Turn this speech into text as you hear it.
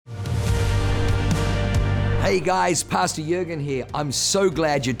Hey guys, Pastor Jurgen here. I'm so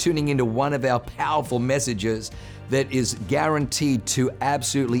glad you're tuning into one of our powerful messages that is guaranteed to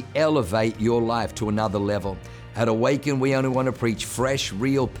absolutely elevate your life to another level. At Awaken, we only want to preach fresh,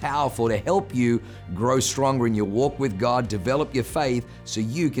 real, powerful to help you grow stronger in your walk with God, develop your faith so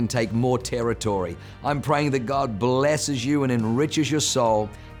you can take more territory. I'm praying that God blesses you and enriches your soul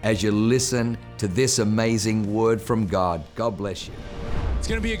as you listen to this amazing word from God. God bless you. It's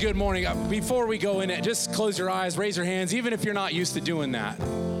going to be a good morning. Before we go in it, just close your eyes, raise your hands, even if you're not used to doing that.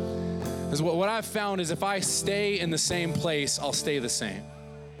 Because what I've found is if I stay in the same place, I'll stay the same.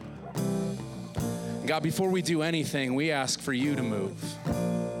 God, before we do anything, we ask for you to move.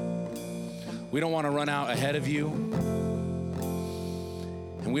 We don't want to run out ahead of you.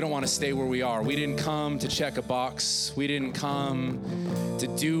 And we don't want to stay where we are. We didn't come to check a box. We didn't come to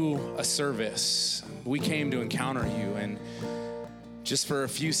do a service. We came to encounter you. And just for a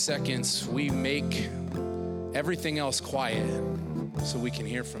few seconds, we make everything else quiet so we can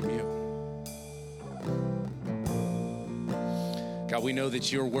hear from you. God, we know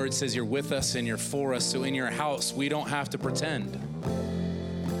that your word says you're with us and you're for us, so in your house, we don't have to pretend.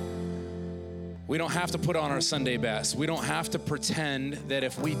 We don't have to put on our Sunday best. We don't have to pretend that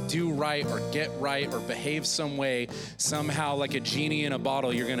if we do right or get right or behave some way, somehow like a genie in a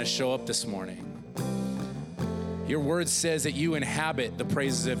bottle, you're gonna show up this morning. Your word says that you inhabit the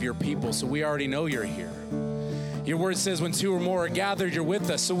praises of your people, so we already know you're here. Your word says when two or more are gathered, you're with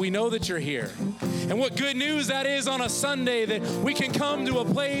us, so we know that you're here. And what good news that is on a Sunday that we can come to a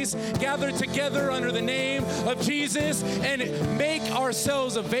place, gather together under the name of Jesus and make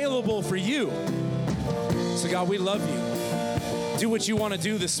ourselves available for you. So God, we love you. Do what you want to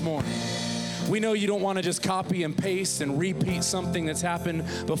do this morning. We know you don't want to just copy and paste and repeat something that's happened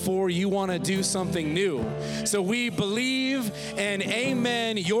before. You want to do something new. So we believe and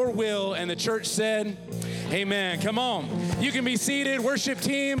amen your will. And the church said, amen. Come on. You can be seated. Worship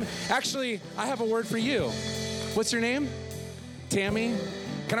team. Actually, I have a word for you. What's your name? Tammy.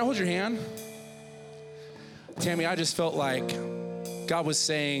 Can I hold your hand? Tammy, I just felt like God was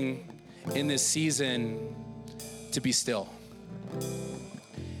saying in this season to be still.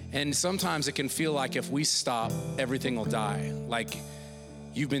 And sometimes it can feel like if we stop, everything will die. Like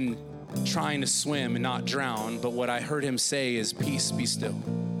you've been trying to swim and not drown, but what I heard him say is, peace, be still.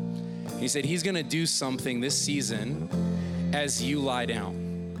 He said he's gonna do something this season as you lie down.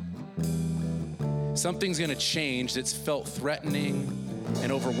 Something's gonna change that's felt threatening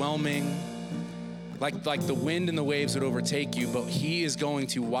and overwhelming, like the wind and the waves would overtake you, but he is going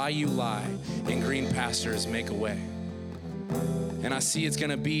to, while you lie in green pastures, make a way. And I see it's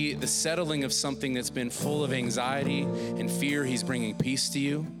gonna be the settling of something that's been full of anxiety and fear. He's bringing peace to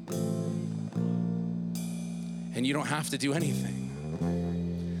you. And you don't have to do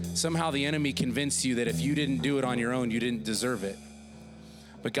anything. Somehow the enemy convinced you that if you didn't do it on your own, you didn't deserve it.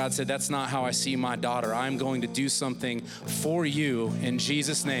 But God said, that's not how I see my daughter. I'm going to do something for you in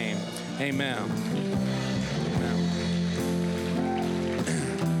Jesus' name. Amen.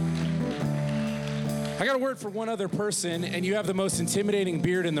 I got a word for one other person, and you have the most intimidating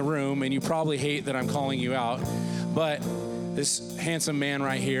beard in the room, and you probably hate that I'm calling you out, but this handsome man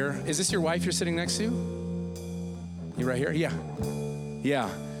right here, is this your wife you're sitting next to? You right here? Yeah. Yeah.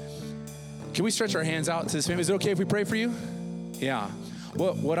 Can we stretch our hands out to this family? Is it okay if we pray for you? Yeah.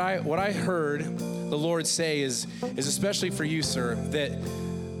 What I heard the Lord say is especially for you, sir, that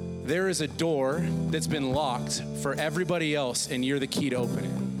there is a door that's been locked for everybody else, and you're the key to open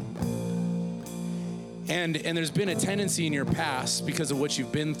it. And there's been a tendency in your past because of what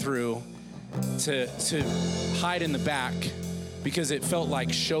you've been through to hide in the back because it felt like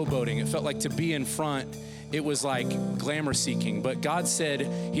showboating. It felt like to be in front, it was like glamour seeking. But God said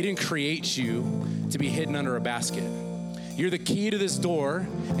he didn't create you to be hidden under a basket. You're the key to this door,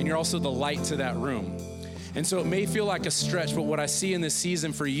 and you're also the light to that room. And so it may feel like a stretch, but what I see in this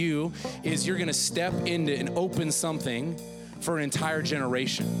season for you is you're gonna step into and open something for an entire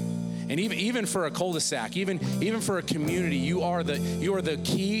generation. And even for a cul-de-sac, even for a community, you are the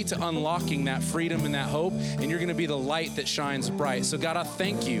key to unlocking that freedom and that hope, and you're gonna be the light that shines bright. So God, I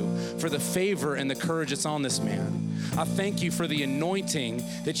thank you for the favor and the courage that's on this man. I thank you for the anointing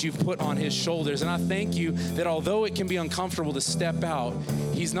that you've put on his shoulders. And I thank you that although it can be uncomfortable to step out,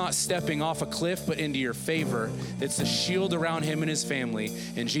 he's not stepping off a cliff, but into your favor. It's a shield around him and his family.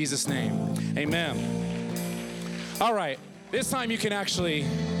 In Jesus' name, amen. All right, this time you can actually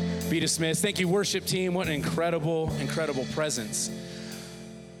be dismissed. Thank you, worship team. What an incredible, incredible presence.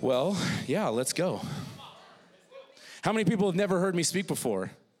 Well, yeah, let's go. How many people have never heard me speak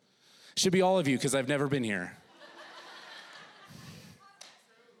before? Should be all of you, because I've never been here.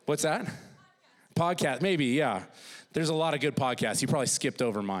 What's that? Podcast, maybe, yeah. There's a lot of good podcasts. You probably skipped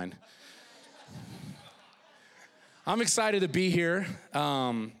over mine. I'm excited to be here.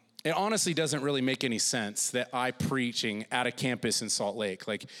 It honestly doesn't really make any sense that I preaching at a campus in Salt Lake.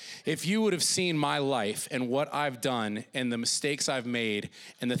 Like, if you would have seen my life and what I've done and the mistakes I've made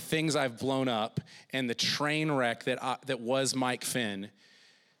and the things I've blown up and the train wreck that was Mike Finn,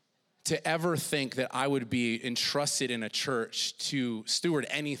 to ever think that I would be entrusted in a church to steward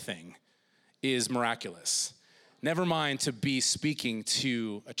anything is miraculous. Never mind to be speaking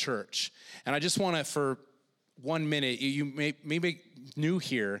to a church. And I just want to, for 1 minute, you may be new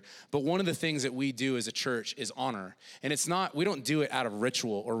here, but one of the things that we do as a church is honor. And it's not, we don't do it out of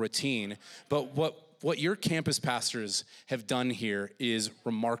ritual or routine, but what your campus pastors have done here is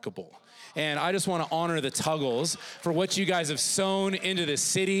remarkable. And I just want to honor the Tuggles for what you guys have sown into this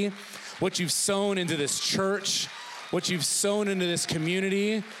city, what you've sown into this church, what you've sown into this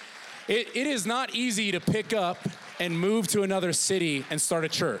community. It is not easy to pick up and move to another city and start a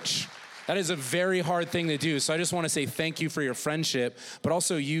church. That is a very hard thing to do. So I just want to say thank you for your friendship, but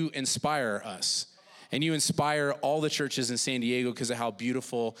also you inspire us. And you inspire all the churches in San Diego because of how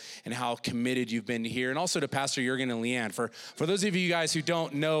beautiful and how committed you've been here. And also to Pastor Jurgen and Leanne. For those of you guys who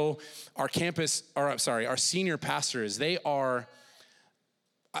don't know our our senior pastors, they are,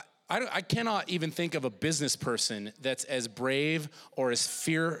 I cannot even think of a business person that's as brave or as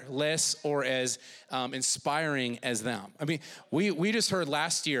fearless or as inspiring as them. I mean, we just heard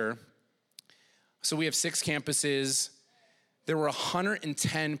last year, so we have 6 campuses. There were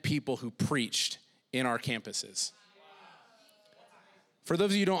 110 people who preached in our campuses. For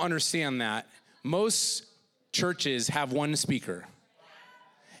those of you who don't understand that, most churches have one speaker.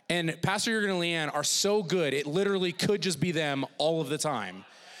 And Pastor Jurgen and Leanne are so good, it literally could just be them all of the time.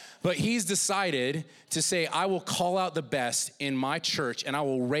 But he's decided to say, I will call out the best in my church and I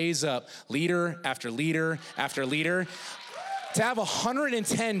will raise up leader after leader after leader. To have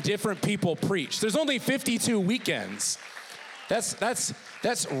 110 different people preach. There's only 52 weekends. That's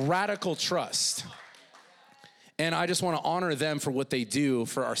radical trust. And I just want to honor them for what they do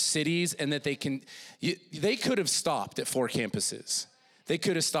for our cities and that they could have stopped at 4 campuses. They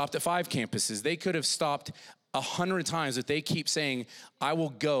could have stopped at 5 campuses. They could have stopped 100 times, but they keep saying, I will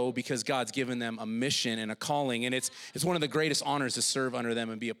go because God's given them a mission and a calling. And it's one of the greatest honors to serve under them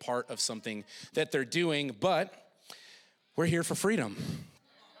and be a part of something that they're doing. But we're here for freedom.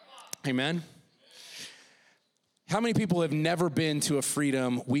 Amen. How many people have never been to a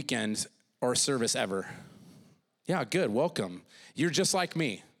freedom weekend or service ever? Yeah, good, welcome. You're just like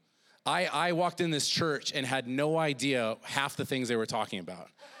me. I walked in this church and had no idea half the things they were talking about.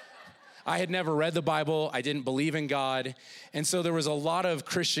 I had never read the Bible, I didn't believe in God, and so there was a lot of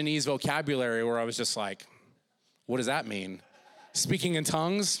Christianese vocabulary where I was just like, what does that mean? Speaking in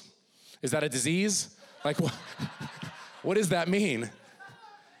tongues? Is that a disease? Like, what does that mean?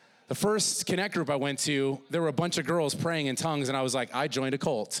 The first Connect group I went to, there were a bunch of girls praying in tongues, and I was like, I joined a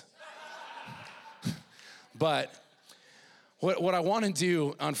cult. But what I want to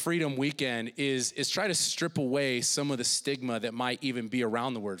do on Freedom Weekend is try to strip away some of the stigma that might even be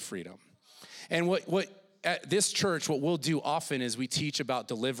around the word freedom. And what at this church, what we'll do often is we teach about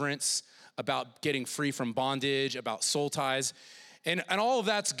deliverance, about getting free from bondage, about soul ties, and all of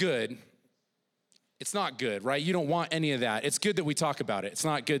that's good. It's not good, right? You don't want any of that. It's good that we talk about it. It's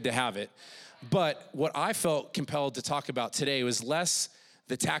not good to have it. But what I felt compelled to talk about today was less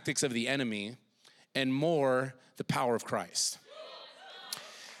the tactics of the enemy and more the power of Christ.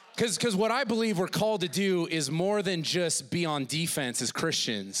 Because what I believe we're called to do is more than just be on defense as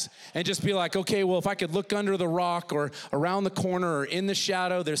Christians and just be like, okay, well, if I could look under the rock or around the corner or in the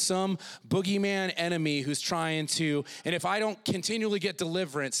shadow, there's some boogeyman enemy who's trying to, and if I don't continually get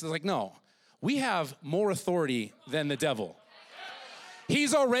deliverance, it's like, no, we have more authority than the devil.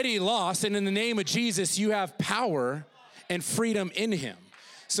 He's already lost, and in the name of Jesus, you have power and freedom in him.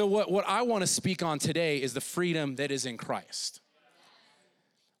 So what I want to speak on today is the freedom that is in Christ.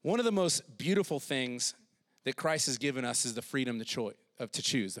 One of the most beautiful things that Christ has given us is the freedom to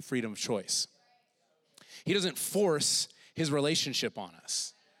choose, the freedom of choice. He doesn't force his relationship on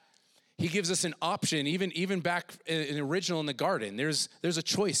us. He gives us an option, even back in the original in the garden. There's a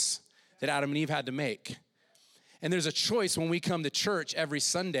choice that Adam and Eve had to make. And there's a choice when we come to church every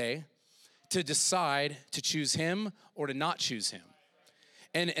Sunday to decide to choose him or to not choose him.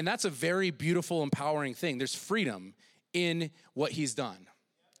 And that's a very beautiful, empowering thing. There's freedom in what he's done.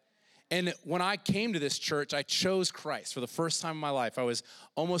 And when I came to this church, I chose Christ for the first time in my life. I was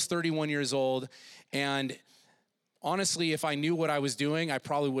almost 31 years old. And honestly, if I knew what I was doing, I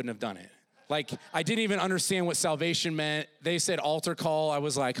probably wouldn't have done it. Like, I didn't even understand what salvation meant. They said altar call. I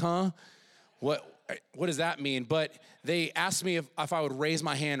was like, huh? What what does that mean? But they asked me if I would raise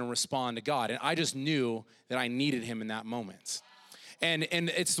my hand and respond to God. And I just knew that I needed him in that moment. And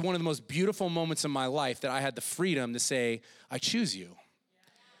it's one of the most beautiful moments in my life that I had the freedom to say, I choose you.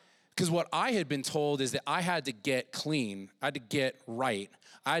 Because what I had been told is that I had to get clean. I had to get right.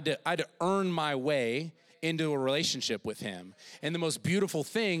 I had to earn my way into a relationship with him. And the most beautiful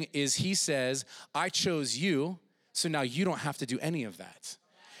thing is he says, I chose you, so now you don't have to do any of that.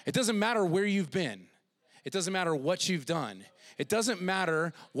 It doesn't matter where you've been. It doesn't matter what you've done. It doesn't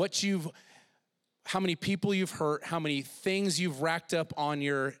matter how many people you've hurt, how many things you've racked up on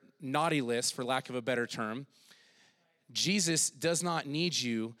your naughty list, for lack of a better term. Jesus does not need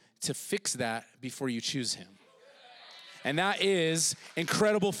you to fix that before you choose him. And that is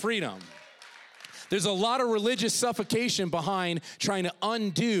incredible freedom. There's a lot of religious suffocation behind trying to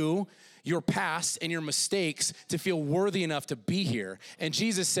undo your past and your mistakes to feel worthy enough to be here. And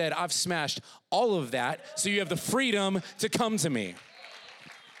Jesus said, I've smashed all of that, so you have the freedom to come to me.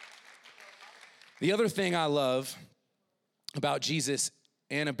 The other thing I love about Jesus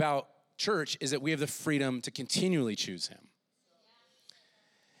and about church is that we have the freedom to continually choose him.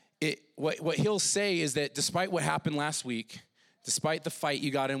 What he'll say is that despite what happened last week, despite the fight you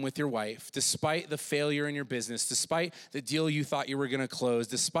got in with your wife, despite the failure in your business, despite the deal you thought you were gonna close,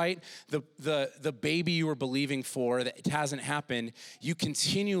 despite the baby you were believing for that it hasn't happened, you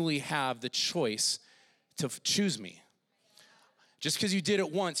continually have the choice to choose me. Just because you did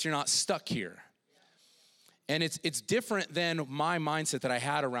it once, you're not stuck here. And it's different than my mindset that I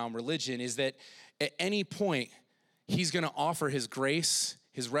had around religion, is that at any point, he's gonna offer his grace,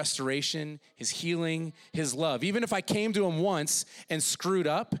 his restoration, his healing, his love. Even if I came to him once and screwed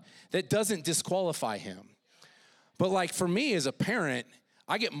up, that doesn't disqualify him. But like for me as a parent,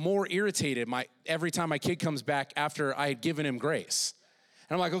 I get more irritated every time my kid comes back after I had given him grace.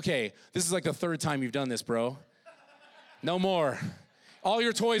 And I'm like, okay, this is like the third time you've done this, bro. No more. All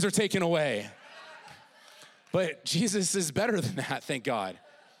your toys are taken away. But Jesus is better than that, thank God.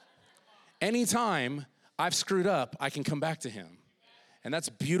 Anytime I've screwed up, I can come back to him. And that's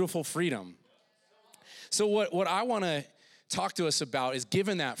beautiful freedom. So what I want to talk to us about is,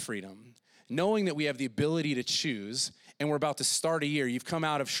 given that freedom, knowing that we have the ability to choose, and we're about to start a year. You've come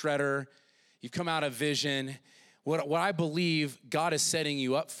out of Shredder, you've come out of Vision. What I believe God is setting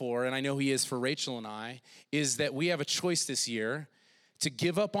you up for, and I know he is for Rachel and I, is that we have a choice this year to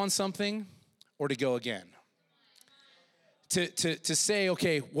give up on something or to go again. To say,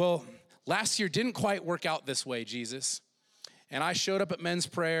 okay, well, last year didn't quite work out this way, Jesus. And I showed up at men's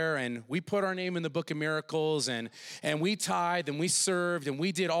prayer, and we put our name in the book of miracles, and we tithed, and we served, and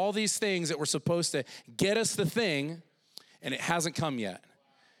we did all these things that were supposed to get us the thing, and it hasn't come yet.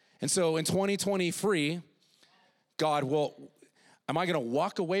 And so in 2023, God, am I gonna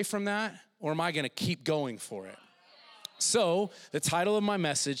walk away from that, or am I gonna keep going for it? So the title of my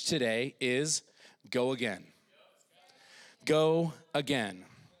message today is Go Again. Go again.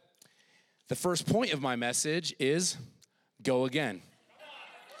 The first point of my message is go again.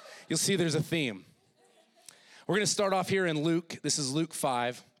 You'll see there's a theme. We're going to start off here in Luke. This is Luke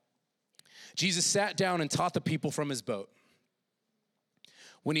 5. Jesus sat down and taught the people from his boat.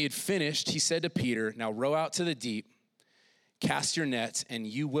 When he had finished, he said to Peter, now row out to the deep, cast your nets, and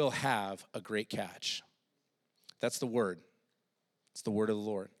you will have a great catch. That's the word. It's the word of the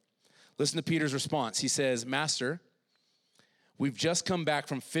Lord. Listen to Peter's response. He says, Master, we've just come back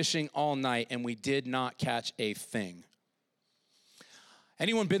from fishing all night, and we did not catch a thing.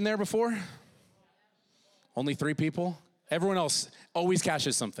 Anyone been there before? Only 3 people? Everyone else always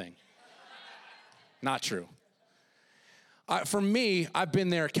catches something. Not true. For me, I've been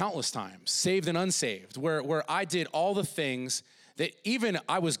there countless times, saved and unsaved, where I did all the things that even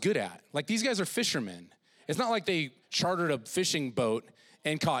I was good at. Like, these guys are fishermen. It's not like they chartered a fishing boat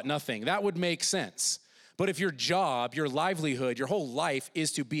and caught nothing. That would make sense. But if your job, your livelihood, your whole life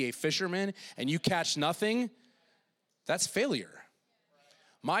is to be a fisherman and you catch nothing, that's failure.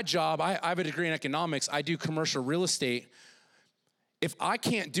 My job, I have a degree in economics. I do commercial real estate. If I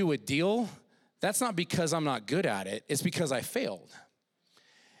can't do a deal, that's not because I'm not good at it. It's because I failed.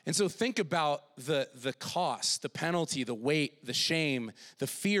 And so think about the cost, the penalty, the weight, the shame, the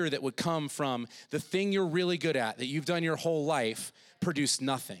fear that would come from the thing you're really good at, that you've done your whole life, produce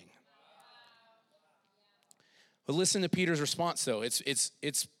nothing. But listen to Peter's response, though.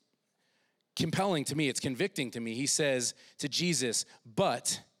 It's compelling to me. It's convicting to me. He says to Jesus,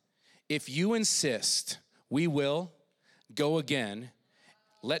 but if you insist, we will go again,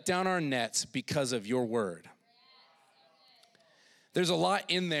 let down our nets because of your word. There's a lot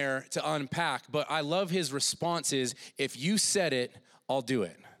in there to unpack, but I love his response is, if you said it, I'll do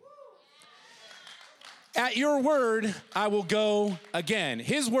it. At your word, I will go again.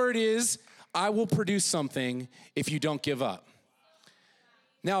 His word is, I will produce something if you don't give up.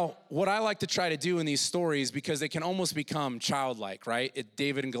 Now, what I like to try to do in these stories, because they can almost become childlike, right?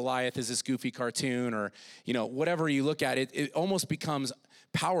 David and Goliath is this goofy cartoon, or whatever you look at, it almost becomes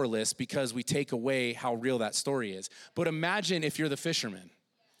powerless because we take away how real that story is. But imagine if you're the fisherman.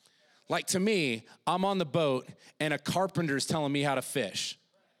 Like, to me, I'm on the boat and a carpenter's telling me how to fish.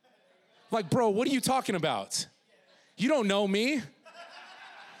 Like, bro, what are you talking about? You don't know me.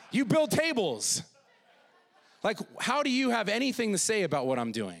 You build tables. Like, how do you have anything to say about what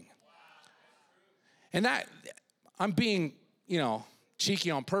I'm doing? And that, I'm being,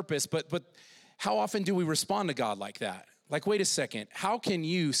 cheeky on purpose, but how often do we respond to God like that? Like, wait a second, how can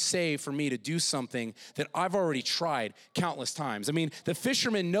you say for me to do something that I've already tried countless times? I mean, the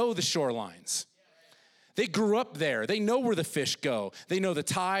fishermen know the shorelines. They grew up there. They know where the fish go. They know the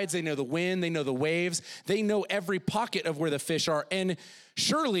tides, they know the wind, they know the waves. They know every pocket of where the fish are. And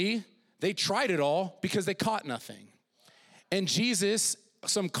surely they tried it all because they caught nothing. And Jesus,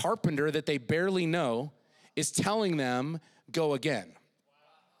 some carpenter that they barely know, is telling them, go again.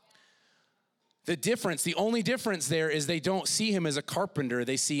 The only difference there is they don't see him as a carpenter.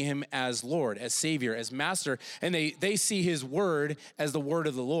 They see him as Lord, as Savior, as Master. And they see his word as the word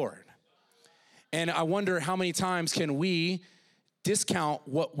of the Lord. And I wonder how many times can we discount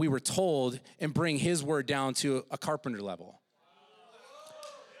what we were told and bring his word down to a carpenter level?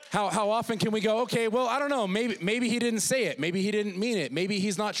 How often can we go, okay, well, I don't know, maybe he didn't say it. Maybe he didn't mean it. Maybe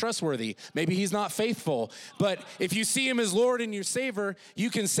he's not trustworthy. Maybe he's not faithful. But if you see him as Lord and your Savior, you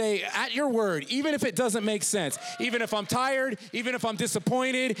can say, at your word, even if it doesn't make sense, even if I'm tired, even if I'm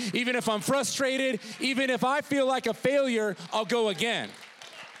disappointed, even if I'm frustrated, even if I feel like a failure, I'll go again.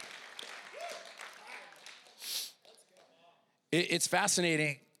 It's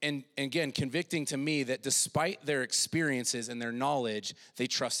fascinating. And again, convicting to me that despite their experiences and their knowledge, they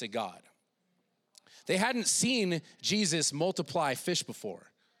trusted God. They hadn't seen Jesus multiply fish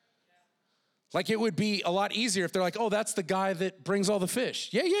before. Like, it would be a lot easier if they're like, oh, that's the guy that brings all the fish.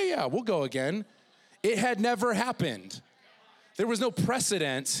 Yeah, we'll go again. It had never happened. There was no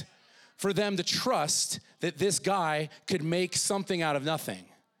precedent for them to trust that this guy could make something out of nothing.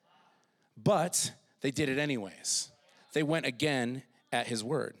 But they did it anyways. They went again at his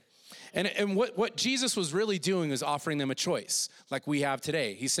word. And what Jesus was really doing is offering them a choice, like we have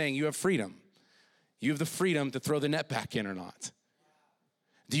today. He's saying, you have freedom. You have the freedom to throw the net back in or not.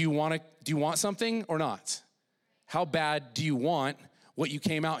 Do you want something or not? How bad do you want what you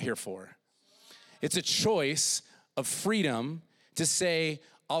came out here for? It's a choice of freedom to say,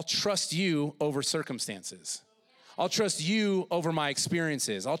 I'll trust you over circumstances. I'll trust you over my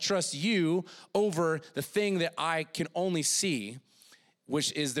experiences. I'll trust you over the thing that I can only see,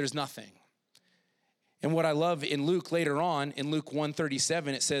 which is there's nothing. And what I love in Luke later on, in Luke 1:37,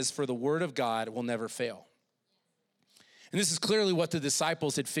 it says, for the word of God will never fail. And this is clearly what the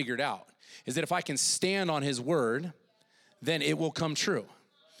disciples had figured out, is that if I can stand on his word, then it will come true.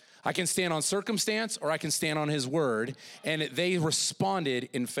 I can stand on circumstance or I can stand on his word, and they responded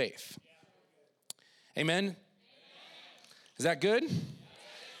in faith. Amen? Is that good?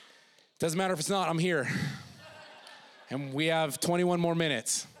 Doesn't matter if it's not, I'm here. And we have 21 more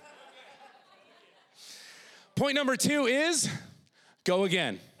minutes. Point number 2 is go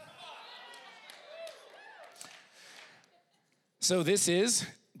again. So this is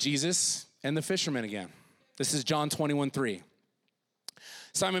Jesus and the fishermen again. This is John 21:3.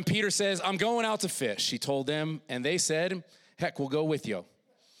 Simon Peter says, I'm going out to fish. He told them, and they said, heck, we'll go with you.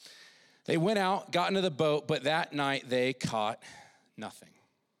 They went out, got into the boat, but that night they caught nothing.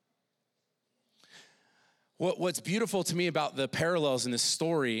 What's beautiful to me about the parallels in this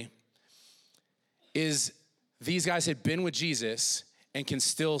story is these guys had been with Jesus and can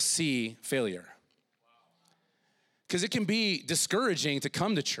still see failure. Because it can be discouraging to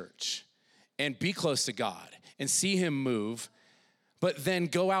come to church and be close to God and see him move, but then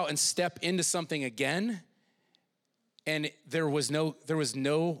go out and step into something again, and there was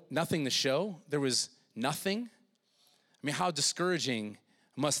nothing to show. There was nothing. I mean, how discouraging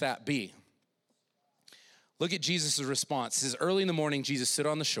must that be? Look at Jesus' response. It says, early in the morning, Jesus stood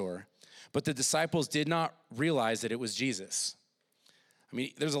on the shore, but the disciples did not realize that it was Jesus. I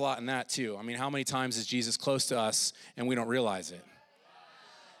mean, there's a lot in that too. I mean, how many times is Jesus close to us and we don't realize it?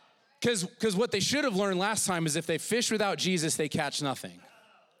 Because what they should have learned last time is if they fish without Jesus, they catch nothing.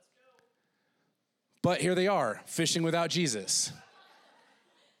 But here they are, fishing without Jesus.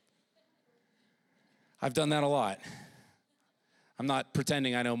 I've done that a lot. I'm not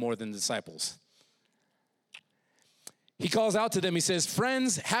pretending I know more than the disciples. He calls out to them, he says,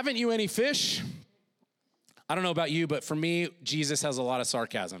 friends, haven't you any fish? I don't know about you, but for me, Jesus has a lot of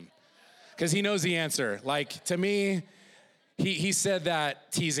sarcasm because he knows the answer. Like, to me, he said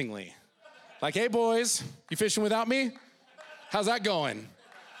that teasingly. Like, hey, boys, you fishing without me? How's that going?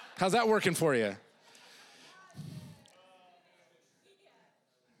 How's that working for you?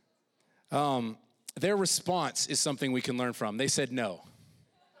 Their response is something we can learn from. They said no.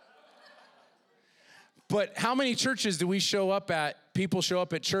 But how many churches do we show up at, people show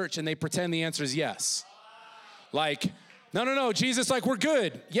up at church and they pretend the answer is yes? Like, no, Jesus, like, we're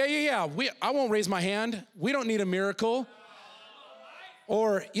good. Yeah. I won't raise my hand. We don't need a miracle.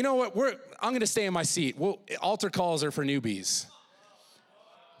 Or, you know what, I'm gonna stay in my seat. Well, altar calls are for newbies.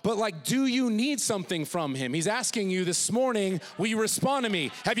 But like, do you need something from him? He's asking you this morning, will you respond to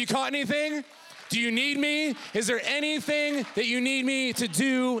me? Have you caught anything? Do you need me? Is there anything that you need me to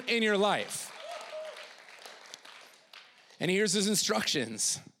do in your life? And here's his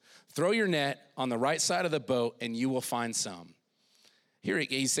instructions. Throw your net on the right side of the boat and you will find some. Here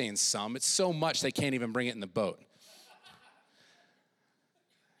he's saying some. It's so much they can't even bring it in the boat.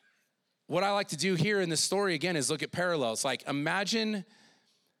 What I like to do here in this story, again, is look at parallels. Like, imagine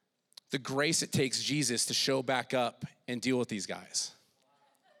the grace it takes Jesus to show back up and deal with these guys.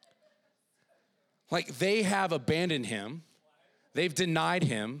 Like, they have abandoned him. They've denied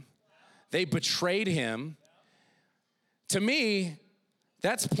him. They betrayed him. To me,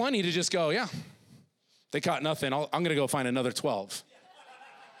 that's plenty to just go, yeah, they caught nothing. I'm going to go find another 12.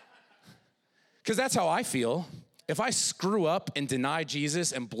 Because that's how I feel. If I screw up and deny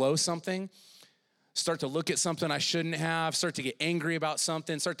Jesus and blow something, start to look at something I shouldn't have, start to get angry about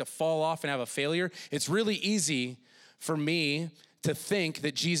something, start to fall off and have a failure, it's really easy for me to think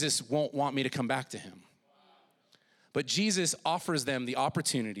that Jesus won't want me to come back to him. But Jesus offers them the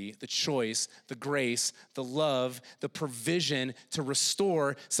opportunity, the choice, the grace, the love, the provision to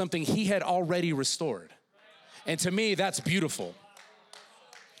restore something he had already restored. And to me, that's beautiful.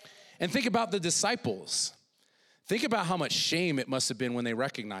 And think about the disciples. Think about how much shame it must have been when they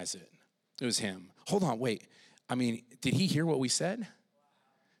recognized it. It was him. Hold on, wait. I mean, did he hear what we said?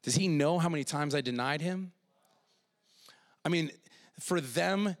 Does he know how many times I denied him? I mean, for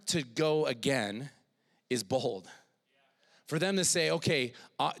them to go again is bold. For them to say, okay,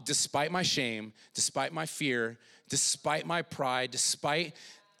 despite my shame, despite my fear, despite my pride, despite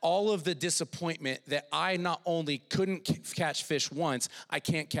all of the disappointment that I not only couldn't catch fish once, I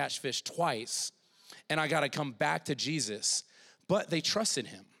can't catch fish twice, and I gotta come back to Jesus. But they trusted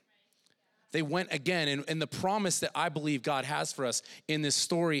him. They went again, and the promise that I believe God has for us in this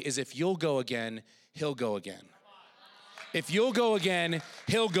story is if you'll go again, he'll go again. If you'll go again,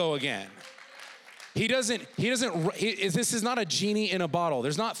 he'll go again. This is not a genie in a bottle.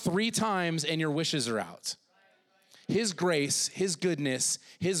 There's not 3 times and your wishes are out. His grace, his goodness,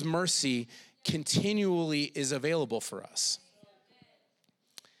 his mercy continually is available for us.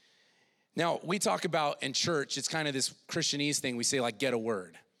 Now, we talk about in church, it's kind of this Christianese thing. We say, like, get a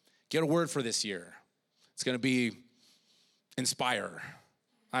word. Get a word for this year. It's going to be inspire.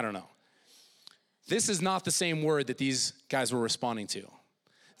 I don't know. This is not the same word that these guys were responding to.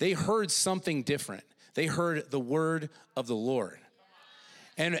 They heard something different. They heard the word of the Lord.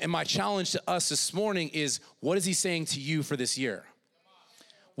 And my challenge to us this morning is, what is he saying to you for this year?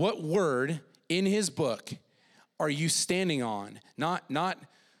 What word in his book are you standing on? Not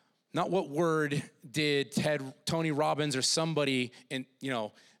what word did Tony Robbins or somebody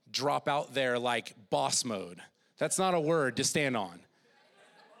drop out there like boss mode. That's not a word to stand on.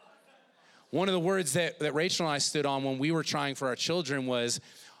 One of the words that Rachel and I stood on when we were trying for our children was,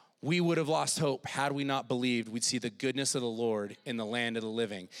 we would have lost hope had we not believed we'd see the goodness of the Lord in the land of the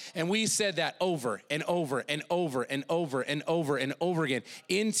living. And we said that over and over and over and over and over and over again,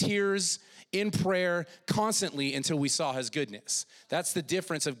 in tears, in prayer, constantly until we saw his goodness. That's the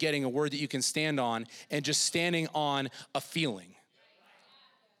difference of getting a word that you can stand on and just standing on a feeling.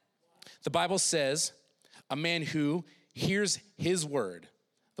 The Bible says a man who hears his word,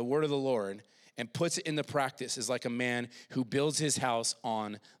 the word of the Lord, and puts it into practice is like a man who builds his house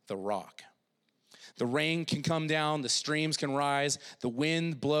on the rock. The rain can come down, the streams can rise, the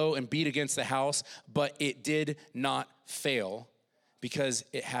wind blow and beat against the house, but it did not fail because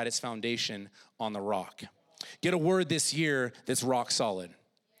it had its foundation on the rock. Get a word this year that's rock solid.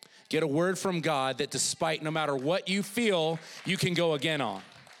 Get a word from God that despite no matter what you feel, you can go again on.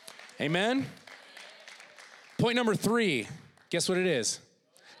 Amen? Point number 3, guess what it is?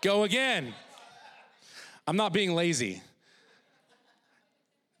 Go again. I'm not being lazy.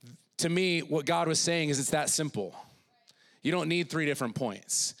 To me, what God was saying is it's that simple. You don't need 3 different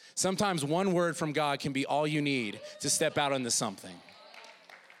points. Sometimes one word from God can be all you need to step out into something.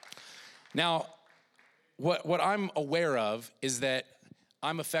 Now, what I'm aware of is that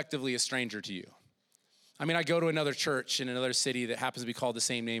I'm effectively a stranger to you. I mean, I go to another church in another city that happens to be called the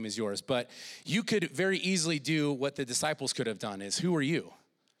same name as yours, but you could very easily do what the disciples could have done is, who are you?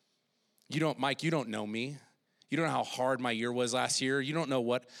 Mike, you don't know me. You don't know how hard my year was last year. You don't know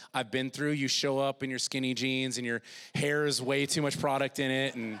what I've been through. You show up in your skinny jeans and your hair is way too much product in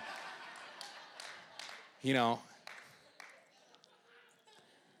it. And,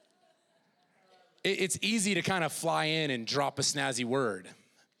 it's easy to kind of fly in and drop a snazzy word.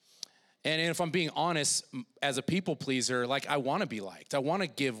 And if I'm being honest, as a people pleaser, like I want to be liked. I want to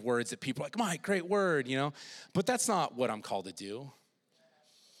give words that people are like, Mike, great word, But that's not what I'm called to do.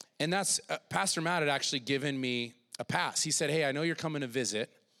 And that's, Pastor Matt had actually given me a pass. He said, hey, I know you're coming to visit,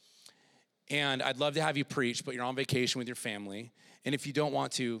 and I'd love to have you preach, but you're on vacation with your family. And if you don't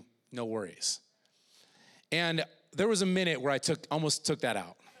want to, no worries. And there was a minute where I almost took that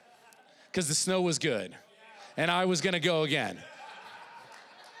out because the snow was good, and I was going to go again.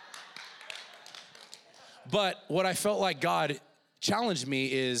 But what I felt like God challenged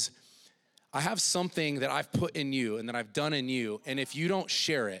me is, I have something that I've put in you and that I've done in you, and if you don't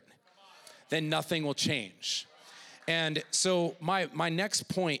share it, then nothing will change. And so my next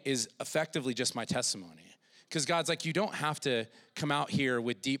point is effectively just my testimony. Because God's like, you don't have to come out here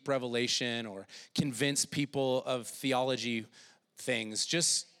with deep revelation or convince people of theology things.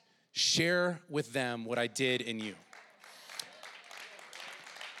 Just share with them what I did in you.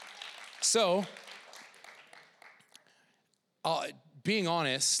 So, being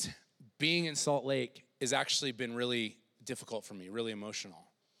honest, being in Salt Lake has actually been really difficult for me, really emotional.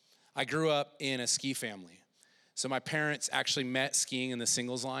 I grew up in a ski family. So my parents actually met skiing in the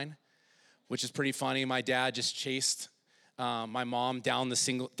singles line, which is pretty funny. My dad just chased my mom down the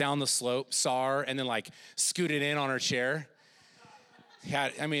slope, saw her, and then like scooted in on her chair.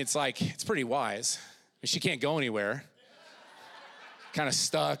 It's pretty wise. She can't go anywhere. Kind of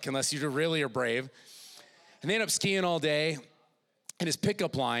stuck unless you really are brave. And they ended up skiing all day. And his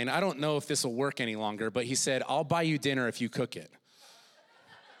pickup line, I don't know if this will work any longer, but he said, I'll buy you dinner if you cook it.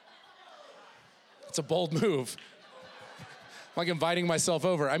 It's a bold move. I'm like inviting myself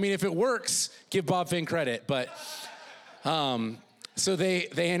over. I mean, if it works, give Bob Finn credit. But so they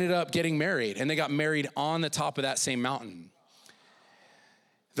ended up getting married, and they got married on the top of that same mountain.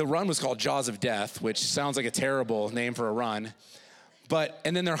 The run was called Jaws of Death, which sounds like a terrible name for a run.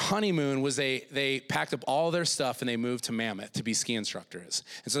 And then their honeymoon was they packed up all their stuff and they moved to Mammoth to be ski instructors.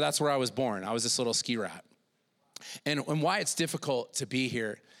 And so that's where I was born. I was this little ski rat. And why it's difficult to be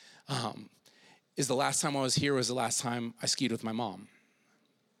here is the last time I was here was the last time I skied with my mom.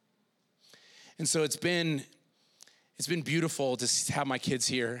 And so it's been beautiful to have my kids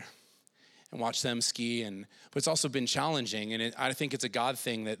here and watch them ski, but it's also been challenging. And I think it's a God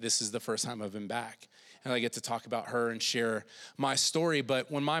thing that this is the first time I've been back. And I get to talk about her and share my story. But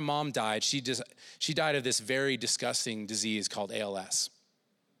when my mom died, she died of this very disgusting disease called ALS.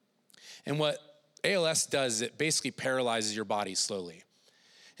 And what ALS does, it basically paralyzes your body slowly.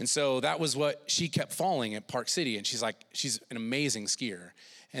 And so that was what she kept falling at Park City. And she's an amazing skier.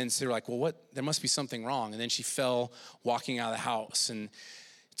 And so they're like, well, there must be something wrong. And then she fell walking out of the house, and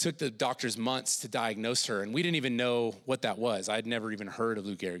it took the doctors months to diagnose her. And we didn't even know what that was. I'd never even heard of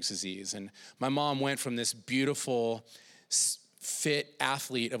Lou Gehrig's disease. And my mom went from this beautiful, fit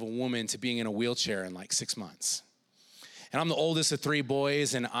athlete of a woman to being in a wheelchair in like 6 months. And I'm the oldest of 3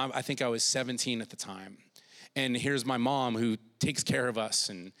 boys, and I think I was 17 at the time. And here's my mom who takes care of us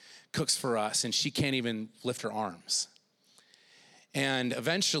and cooks for us, and she can't even lift her arms. And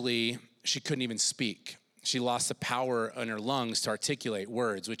eventually, she couldn't even speak. She lost the power in her lungs to articulate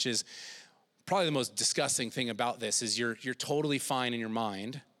words, which is probably the most disgusting thing about this is you're totally fine in your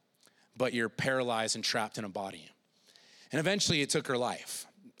mind, but you're paralyzed and trapped in a body. And eventually, it took her life.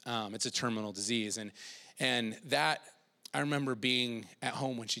 It's a terminal disease. And that, I remember being at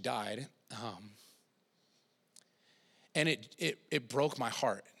home when she died, and it broke my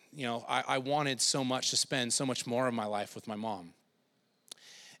heart. I wanted so much to spend so much more of my life with my mom.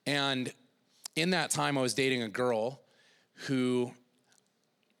 And in that time, I was dating a girl who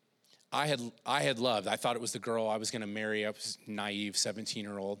I had loved. I thought it was the girl I was going to marry. I was naive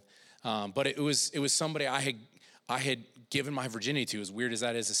 17-year-old. But it was somebody I had given my virginity to, as weird as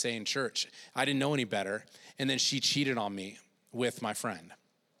that is to say in church. I didn't know any better. And then she cheated on me with my friend.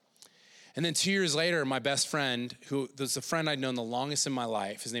 And then 2 years later, my best friend, who was the friend I'd known the longest in my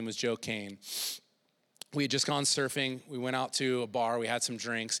life, his name was Joe Kane. We had just gone surfing. We went out to a bar. We had some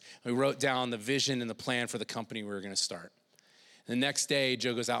drinks. We wrote down the vision and the plan for the company we were going to start. The next day,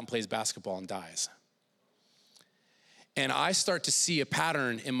 Joe goes out and plays basketball and dies. And I start to see a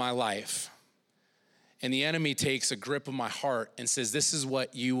pattern in my life. And the enemy takes a grip of my heart and says, this is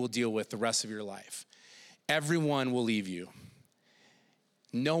what you will deal with the rest of your life. Everyone will leave you.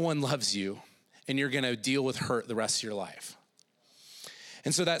 No one loves you, and you're gonna deal with hurt the rest of your life.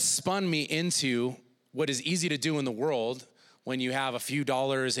 And so that spun me into what is easy to do in the world when you have a few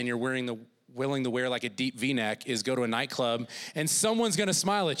dollars and you're willing to wear like a deep V-neck, is go to a nightclub and someone's gonna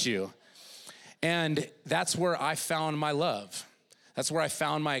smile at you. And that's where I found my love. That's where I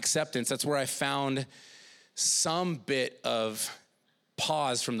found my acceptance. That's where I found some bit of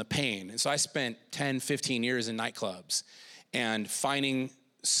pause from the pain. And so I spent 10, 15 years in nightclubs and finding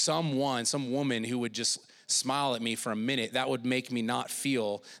some woman who would just smile at me for a minute, that would make me not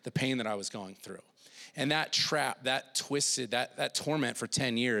feel the pain that I was going through. And that trap, that twisted, that torment for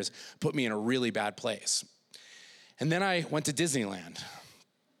 10 years put me in a really bad place. And then I went to Disneyland.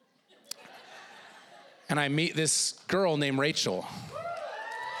 And I meet this girl named Rachel.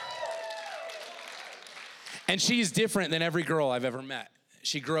 And she's different than every girl I've ever met.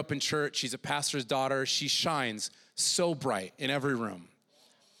 She grew up in church. She's a pastor's daughter. She shines so bright in every room.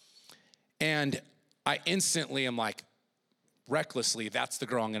 And I instantly am like, recklessly, that's the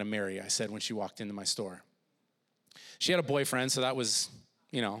girl I'm gonna marry, I said when she walked into my store. She had a boyfriend, so that was,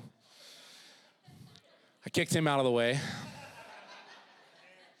 I kicked him out of the way.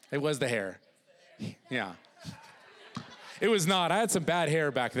 It was the hair. Yeah. It was not. I had some bad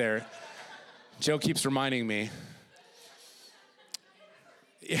hair back there. Joe keeps reminding me.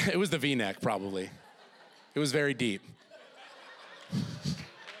 It was the V-neck, probably. It was very deep.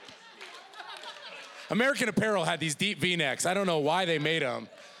 American Apparel had these deep V-necks. I don't know why they made them.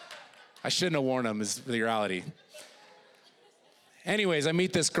 I shouldn't have worn them, is the reality. Anyways, I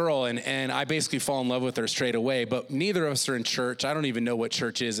meet this girl, and I basically fall in love with her straight away, but neither of us are in church. I don't even know what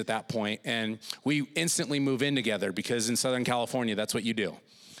church is at that point, and we instantly move in together because in Southern California, that's what you do.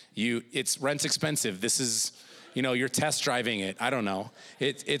 Rent's expensive. This is, you're test driving it. I don't know.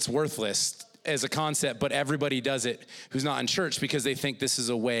 It's worthless as a concept, but everybody does it who's not in church because they think this is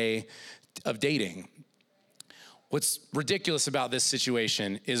a way of dating. What's ridiculous about this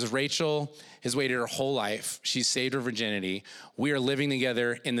situation is Rachel has waited her whole life. She's saved her virginity. We are living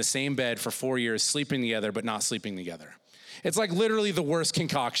together in the same bed for 4 years, sleeping together, but not sleeping together. It's like literally the worst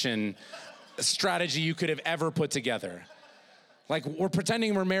concoction strategy you could have ever put together. Like, we're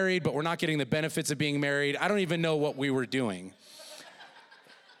pretending we're married, but we're not getting the benefits of being married. I don't even know what we were doing.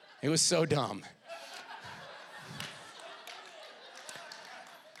 It was so dumb.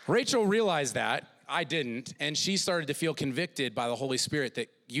 Rachel realized that. I didn't, and she started to feel convicted by the Holy Spirit that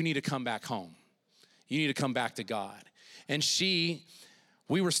you need to come back home. You need to come back to God. And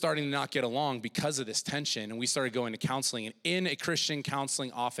we were starting to not get along because of this tension, and we started going to counseling. And in a Christian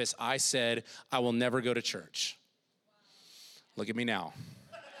counseling office, I said, I will never go to church. Look at me now.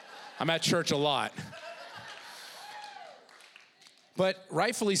 I'm at church a lot. But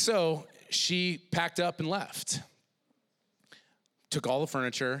rightfully so, she packed up and left. Took all the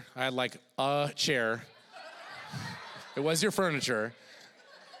furniture. I had like a chair. It was your furniture.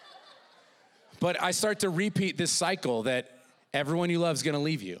 But I start to repeat this cycle that everyone you love is gonna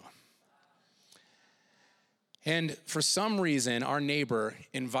leave you. And for some reason, our neighbor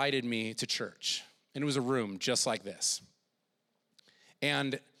invited me to church. And it was a room just like this.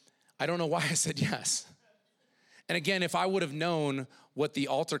 And I don't know why I said yes. And again, if I would have known what the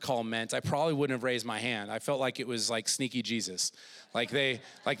altar call meant, I probably wouldn't have raised my hand. I felt like it was like sneaky Jesus. Like they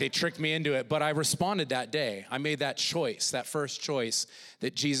tricked me into it. But I responded that day. I made that choice, that first choice,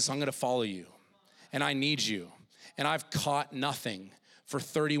 that Jesus, I'm gonna follow you. And I need you. And I've caught nothing for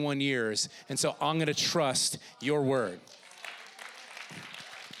 31 years. And so I'm gonna trust your word.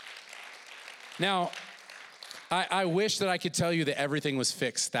 Now, I wish that I could tell you that everything was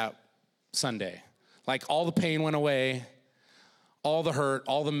fixed that Sunday. Like all the pain went away, all the hurt,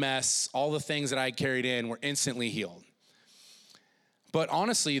 all the mess, all the things that I had carried in were instantly healed. But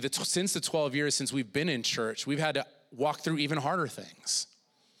honestly, since the 12 years since we've been in church, we've had to walk through even harder things.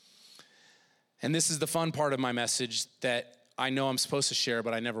 And this is the fun part of my message that I know I'm supposed to share,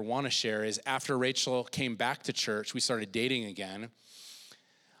 but I never want to share, is after Rachel came back to church, we started dating again,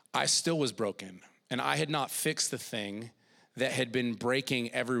 I still was broken. And I had not fixed the thing that had been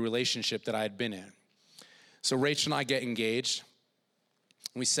breaking every relationship that I had been in. So Rachel and I get engaged.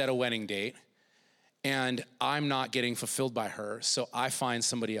 We set a wedding date. And I'm not getting fulfilled by her, so I find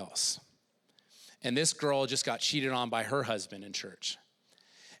somebody else. And this girl just got cheated on by her husband in church.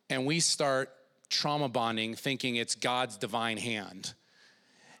 And we start trauma bonding, thinking it's God's divine hand,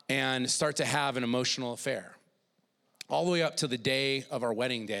 and start to have an emotional affair. All the way up to the day of our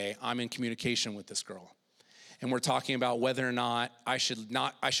wedding day, I'm in communication with this girl. And we're talking about whether or not I should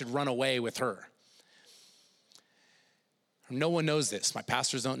run away with her. No one knows this. My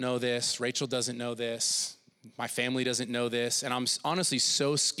pastors don't know this. Rachel doesn't know this. My family doesn't know this. And I'm honestly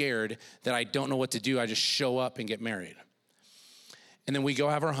so scared that I don't know what to do. I just show up and get married. And then we go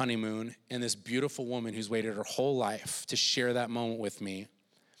have our honeymoon, and this beautiful woman who's waited her whole life to share that moment with me,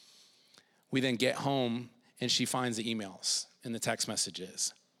 we then get home, and she finds the emails and the text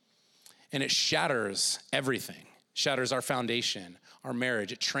messages. And it shatters everything, shatters our foundation, our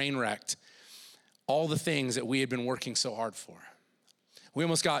marriage. It train wrecked all the things that we had been working so hard for. We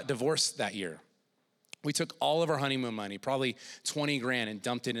almost got divorced that year. We took all of our honeymoon money, probably 20 grand, and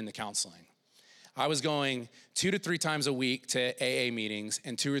dumped it into counseling. I was going 2 to 3 times a week to AA meetings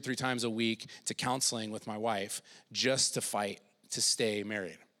and 2 or 3 times a week to counseling with my wife just to fight to stay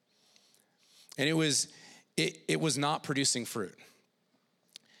married. And it was not producing fruit.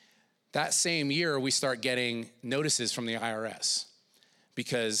 That same year, we start getting notices from the IRS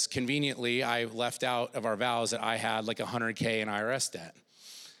because conveniently, I left out of our vows that I had like $100K in IRS debt.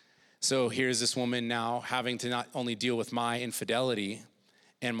 So here's this woman now having to not only deal with my infidelity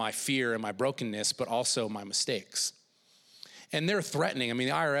and my fear and my brokenness, but also my mistakes. And they're threatening. I mean,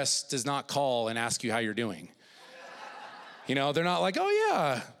 the IRS does not call and ask you how you're doing. You know, they're not like, oh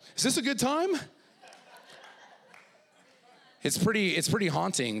yeah, is this a good time? It's pretty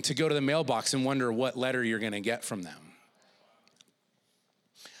haunting to go to the mailbox and wonder what letter you're gonna get from them.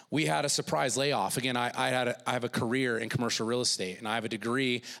 We had a surprise layoff. Again, I have a career in commercial real estate, and I have a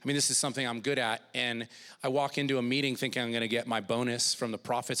degree. I mean, this is something I'm good at, and I walk into a meeting thinking I'm gonna get my bonus from the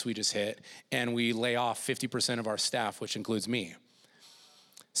profits we just hit, and we lay off 50% of our staff, which includes me.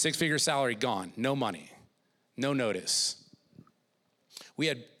 6-figure salary gone, no money, no notice. We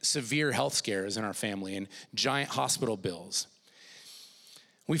had severe health scares in our family and giant hospital bills.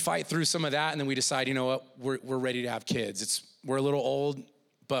 We fight through some of that, and then we decide, you know what, we're ready to have kids. We're a little old,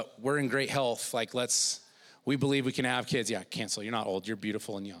 but we're in great health. Like, we believe we can have kids. Yeah, cancel. You're not old. You're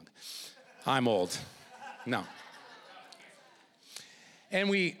beautiful and young. I'm old. No. And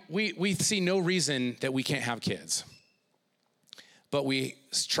we see no reason that we can't have kids. But we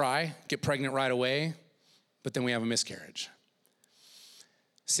try, get pregnant right away, but then we have a miscarriage.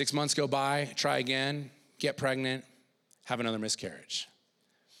 6 months go by, try again, get pregnant, have another miscarriage.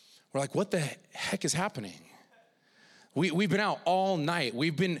 We're like, what the heck is happening? We've been out all night.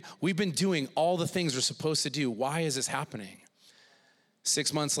 We've been doing all the things we're supposed to do. Why is this happening?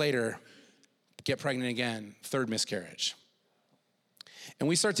 6 months later, get pregnant again, 3rd miscarriage. And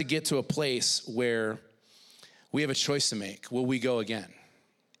we start to get to a place where we have a choice to make. Will we go again?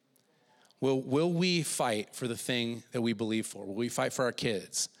 Will we fight for the thing that we believe for? Will we fight for our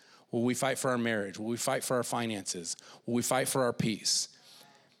kids? Will we fight for our marriage? Will we fight for our finances? Will we fight for our peace?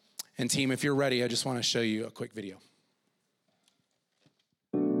 And team, if you're ready, I just want to show you a quick video.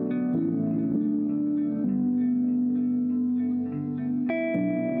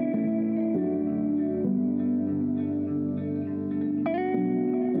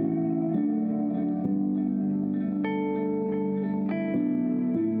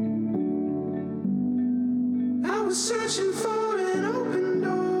 Searching for an open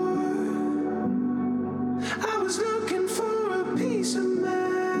door. I was looking for a peace of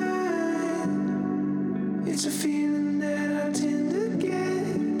mind. It's a feeling that I tend to get.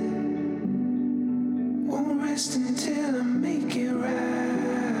 Won't rest until I make it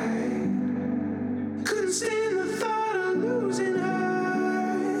right. Couldn't stand the thought of losing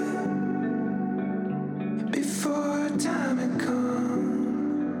her before time had come.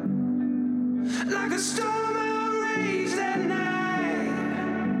 Like a storm that night,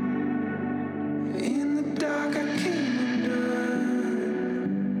 in the dark I came undone.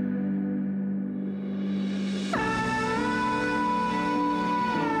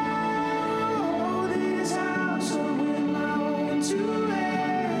 Oh, this house I will not to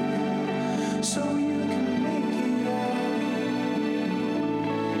rent, so you can make it out.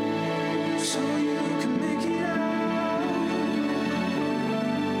 So you can make it out.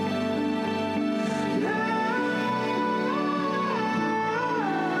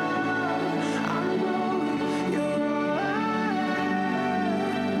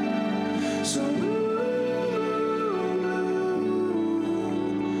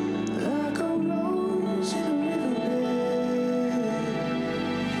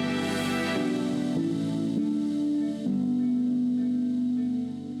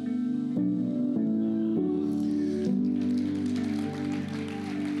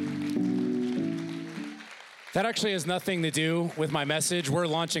 That actually has nothing to do with my message. We're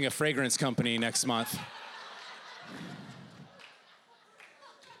launching a fragrance company next month.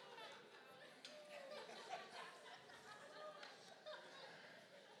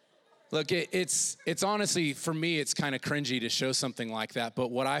 Look, it's honestly, for me, it's kind of cringy to show something like that. But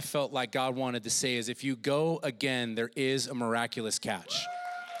what I felt like God wanted to say is, if you go again, there is a miraculous catch.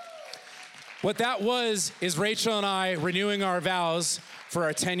 What that was is Rachel and I renewing our vows for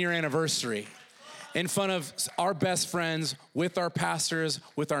our 10-year anniversary in front of our best friends, with our pastors,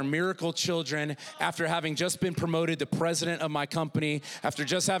 with our miracle children, after having just been promoted to president of my company, after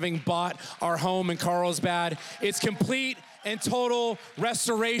just having bought our home in Carlsbad. It's complete and total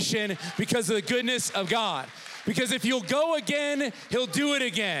restoration because of the goodness of God. Because if you'll go again, he'll do it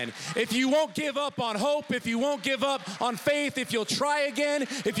again. If you won't give up on hope, if you won't give up on faith, if you'll try again,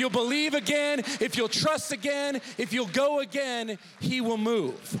 if you'll believe again, if you'll trust again, if you'll go again, he will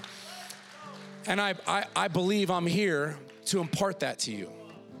move. And I believe I'm here to impart that to you.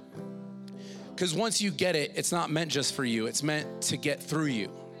 Because once you get it, it's not meant just for you. It's meant to get through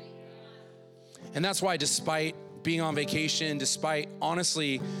you. And that's why, despite being on vacation, despite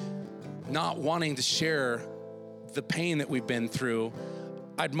honestly not wanting to share the pain that we've been through,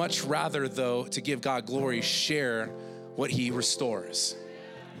 I'd much rather, though, to give God glory, share what he restores.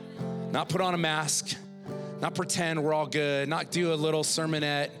 Not put on a mask, not pretend we're all good, not do a little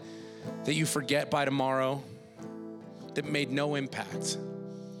sermonette that you forget by tomorrow that made no impact,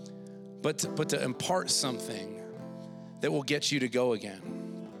 but to impart something that will get you to go again.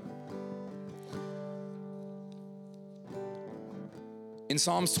 In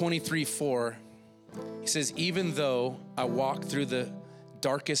Psalms 23:4, he says, even though I walk through the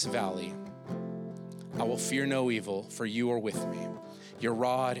darkest valley, I will fear no evil, for you are with me. Your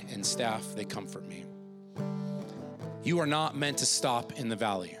rod and staff, they comfort me. You are not meant to stop in the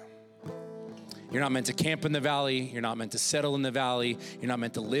valley. You're not meant to camp in the valley. You're not meant to settle in the valley. You're not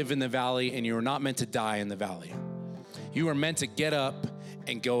meant to live in the valley, and you're not meant to die in the valley. You are meant to get up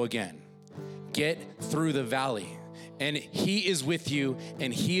and go again. Get through the valley. And he is with you,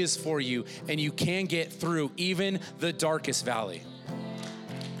 and he is for you, and you can get through even the darkest valley.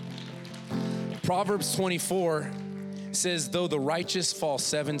 Proverbs 24 says, though the righteous fall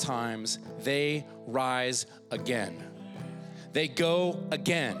 7 times, they rise again. They go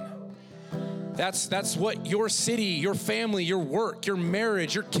again. That's what your city, your family, your work, your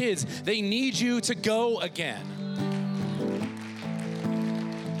marriage, your kids, they need you to go again.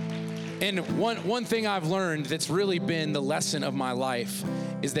 And one thing I've learned that's really been the lesson of my life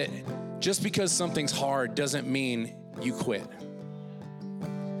is that just because something's hard doesn't mean you quit.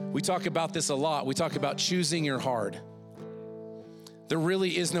 We talk about this a lot. We talk about choosing your hard. There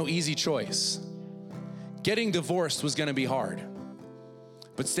really is no easy choice. Getting divorced was gonna be hard,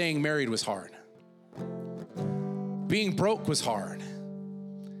 but staying married was hard. Being broke was hard,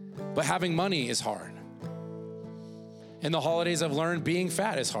 but having money is hard. In the holidays, I've learned being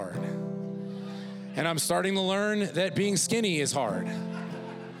fat is hard. And I'm starting to learn that being skinny is hard.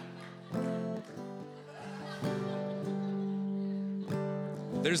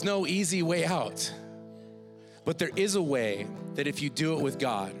 There's no easy way out, but there is a way that if you do it with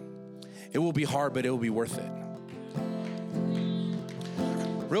God, it will be hard, but it will be worth it.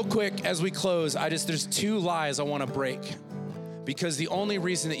 Real quick, as we close, there's 2 lies I want to break, because the only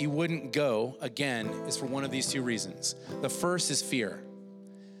reason that you wouldn't go again is for one of these 2 reasons. The first is fear.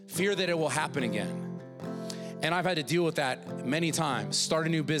 Fear that it will happen again. And I've had to deal with that many times. Start a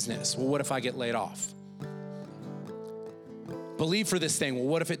new business. Well, what if I get laid off? Believe for this thing. Well,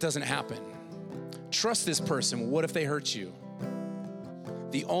 what if it doesn't happen? Trust this person. Well, what if they hurt you?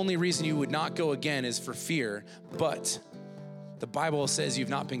 The only reason you would not go again is for fear, but the Bible says you've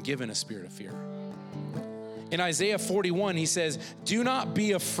not been given a spirit of fear. In Isaiah 41, he says, do not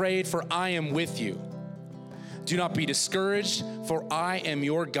be afraid, for I am with you. Do not be discouraged, for I am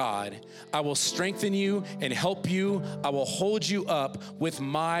your God. I will strengthen you and help you. I will hold you up with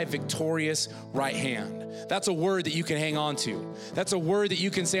my victorious right hand. That's a word that you can hang on to. That's a word that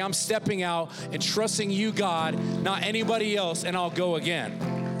you can say, I'm stepping out and trusting you, God, not anybody else, and I'll go again.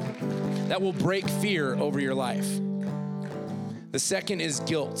 That will break fear over your life. The second is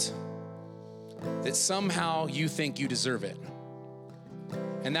guilt, that somehow you think you deserve it.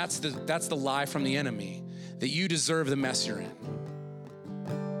 And that's the lie from the enemy, that you deserve the mess you're in.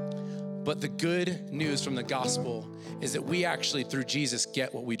 But the good news from the gospel is that we actually, through Jesus,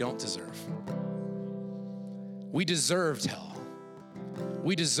 get what we don't deserve. We deserved hell.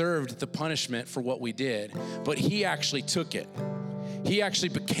 We deserved the punishment for what we did, but he actually took it. He actually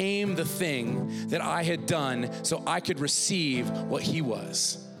became the thing that I had done so I could receive what he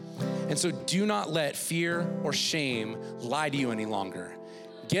was. And so do not let fear or shame lie to you any longer.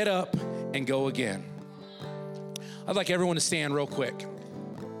 Get up and go again. I'd like everyone to stand real quick.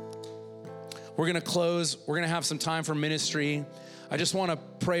 We're gonna close. We're gonna have some time for ministry. I just want to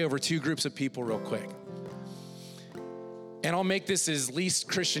pray over two groups of people real quick. And I'll make this as least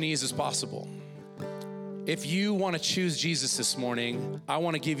Christianese as possible. If you want to choose Jesus this morning, I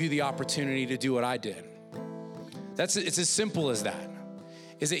want to give you the opportunity to do what I did. It's as simple as that.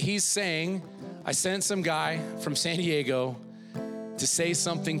 Is that he's saying, I sent some guy from San Diego to say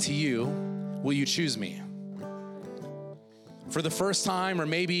something to you. Will you choose me? For the first time, or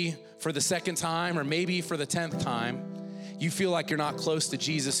maybe for the second time, or maybe for the 10th time, you feel like you're not close to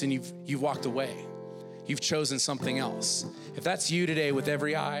Jesus and you've walked away. You've chosen something else. If that's you today, with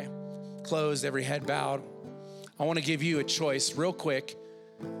every eye closed, every head bowed, I want to give you a choice real quick,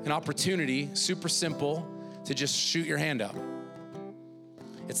 an opportunity, super simple, to just shoot your hand up.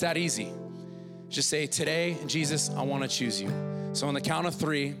 It's that easy. Just say, today, Jesus, I want to choose you. So on the count of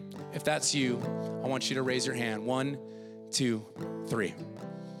 3, if that's you, I want you to raise your hand. 1, 2, 3.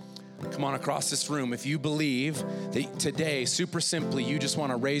 Come on across this room. If you believe that today, super simply, you just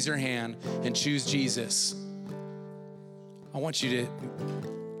want to raise your hand and choose Jesus, I want you to,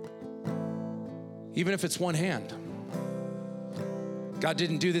 even if it's one hand. God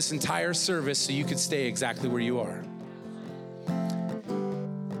didn't do this entire service so you could stay exactly where you are.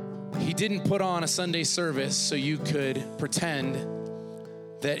 He didn't put on a Sunday service so you could pretend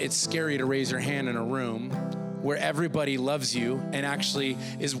that it's scary to raise your hand in a room where everybody loves you and actually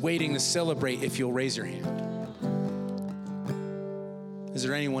is waiting to celebrate if you'll raise your hand. Is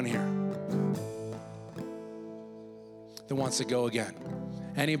there anyone here that wants to go again?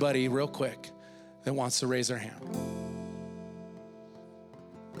 Anybody, real quick, that wants to raise their hand?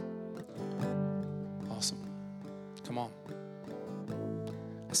 Awesome. Come on.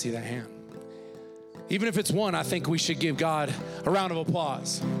 I see that hand. Even if it's one, I think we should give God a round of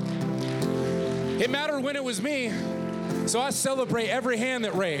applause. It mattered when it was me, so I celebrate every hand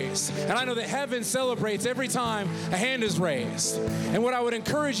that raised. And I know that heaven celebrates every time a hand is raised. And what I would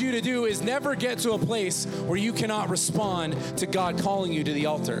encourage you to do is never get to a place where you cannot respond to God calling you to the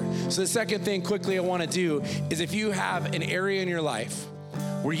altar. So the second thing quickly I want to do is, if you have an area in your life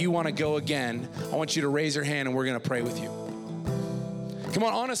where you want to go again, I want you to raise your hand and we're going to pray with you. Come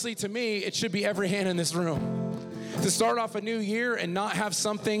on, honestly, to me, it should be every hand in this room. To start off a new year and not have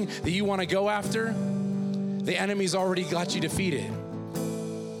something that you want to go after, the enemy's already got you defeated.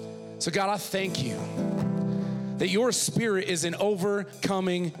 So God, I thank you that your spirit is an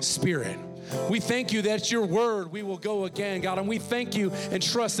overcoming spirit. We thank you that your word, we will go again, God. And we thank you and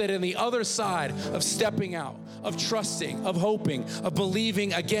trust that in the other side of stepping out, of trusting, of hoping, of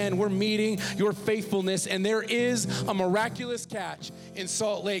believing again, we're meeting your faithfulness. And there is a miraculous catch in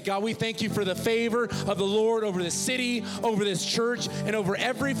Salt Lake. God, we thank you for the favor of the Lord over this city, over this church, and over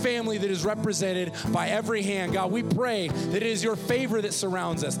every family that is represented by every hand. God, we pray that it is your favor that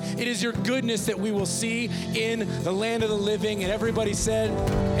surrounds us. It is your goodness that we will see in the land of the living. And everybody said,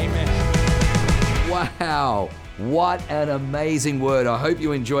 amen. Wow, what an amazing word. I hope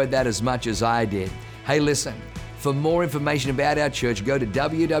you enjoyed that as much as I did. Hey, listen, for more information about our church, go to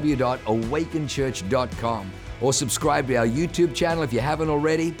www.awakenchurch.com or subscribe to our YouTube channel if you haven't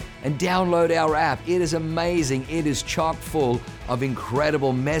already, and download our app. It is amazing. It is chock full of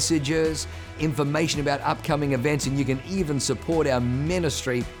incredible messages, information about upcoming events, and you can even support our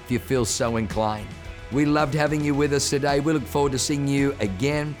ministry if you feel so inclined. We loved having you with us today. We look forward to seeing you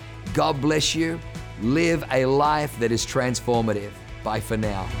again. God bless you. Live a life that is transformative. Bye for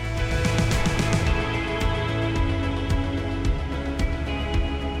now.